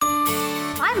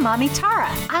I'm Mommy Tara.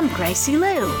 I'm Gracie Lou.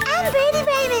 I'm Brady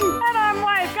Raymond. And I'm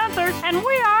Wyatt Gunther. And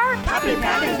we are Puppy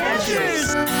Pack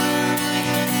Adventures.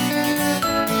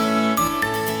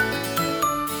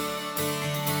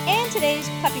 And today's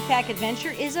Puppy Pack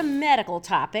Adventure is a medical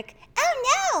topic.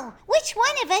 Oh no! Which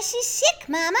one of us is sick,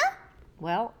 Mama?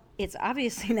 Well, it's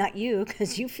obviously not you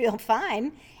because you feel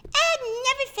fine. I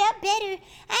never felt better.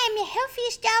 I am the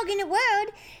healthiest dog in the world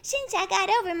since I got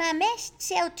over my mast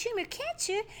cell tumor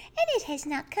cancer, and it has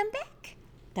not come back.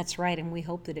 That's right, and we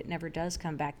hope that it never does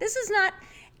come back. This is not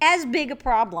as big a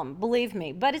problem, believe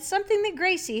me, but it's something that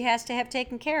Gracie has to have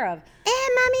taken care of.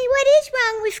 Mommy, what is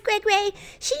wrong with Gregory?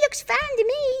 She looks fine to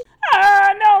me.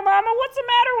 No, Mama, what's the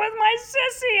matter with my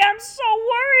sissy? I'm so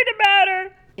worried about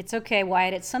her. It's okay,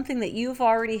 Wyatt. It's something that you've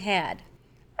already had.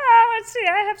 Let's see,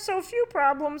 I have so few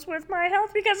problems with my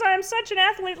health because I'm such an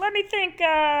athlete. Let me think,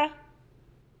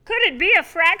 could it be a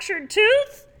fractured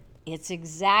tooth? It's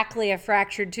exactly a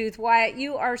fractured tooth, Wyatt.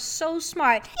 You are so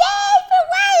smart. Yay for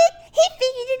Wyatt! He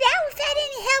figured it out without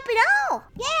any help at all.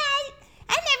 Yeah,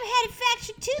 I never had a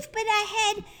fractured tooth, but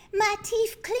I had my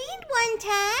teeth cleaned one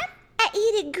time. I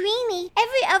eat a greenie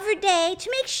every other day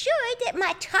to make sure that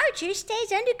my charger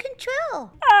stays under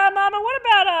control. Mama, what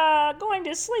about, going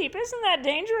to sleep? Isn't that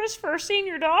dangerous for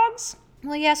senior dogs?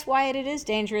 Well, yes, Wyatt, it is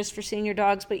dangerous for senior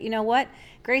dogs, but you know what?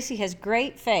 Gracie has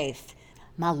great faith.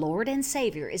 My Lord and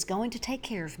Savior is going to take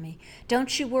care of me.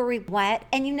 Don't you worry, Wyatt.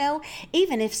 And you know,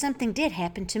 even if something did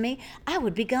happen to me, I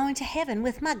would be going to heaven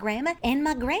with my grandma and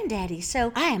my granddaddy,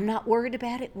 so I am not worried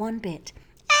about it one bit.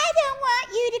 I don't want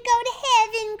you to go to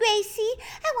heaven, Gracie.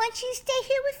 I want you to stay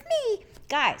here with me.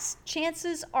 Guys,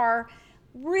 chances are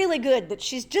really good that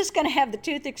she's just going to have the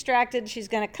tooth extracted. She's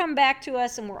going to come back to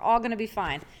us and we're all going to be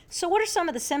fine. So what are some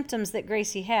of the symptoms that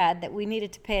Gracie had that we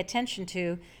needed to pay attention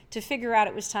to figure out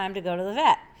it was time to go to the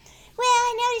vet? Well,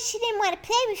 I noticed she didn't want to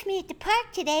play with me at the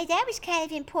park today. That was kind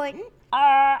of important.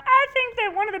 I think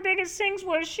that one of the biggest things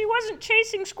was she wasn't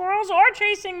chasing squirrels or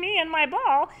chasing me and my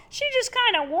ball. She just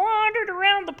kind of wandered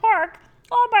around the park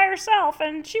all by herself,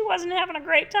 and she wasn't having a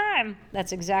great time.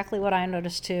 That's exactly what I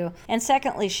noticed too. And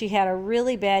secondly, she had a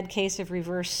really bad case of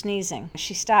reverse sneezing.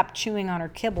 She stopped chewing on her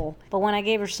kibble, but when I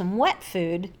gave her some wet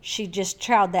food, she just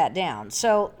chowed that down.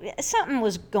 So something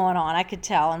was going on, I could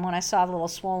tell. And when I saw the little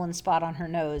swollen spot on her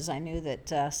nose, I knew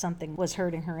that something was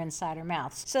hurting her inside her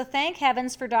mouth. So thank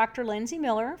heavens for Dr. Lindsay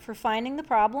Miller for finding the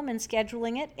problem and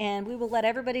scheduling it. And we will let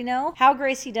everybody know how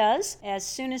Gracie does as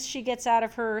soon as she gets out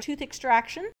of her tooth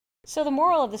extraction. So the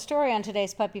moral of the story on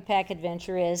today's Puppy Pack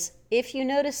Adventure is, if you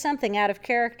notice something out of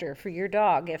character for your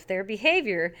dog, if their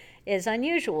behavior is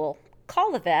unusual,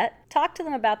 call the vet, talk to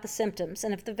them about the symptoms,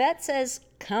 and if the vet says,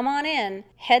 come on in,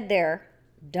 head there,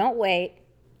 don't wait.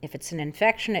 If it's an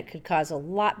infection, it could cause a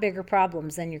lot bigger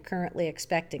problems than you're currently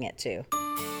expecting it to.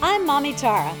 I'm Mommy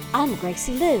Tara. I'm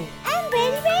Gracie Lou. I'm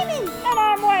Brady Raymond. And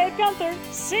I'm Wyatt Gunther.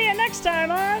 See you next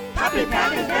time on Puppy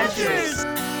Pack Adventures.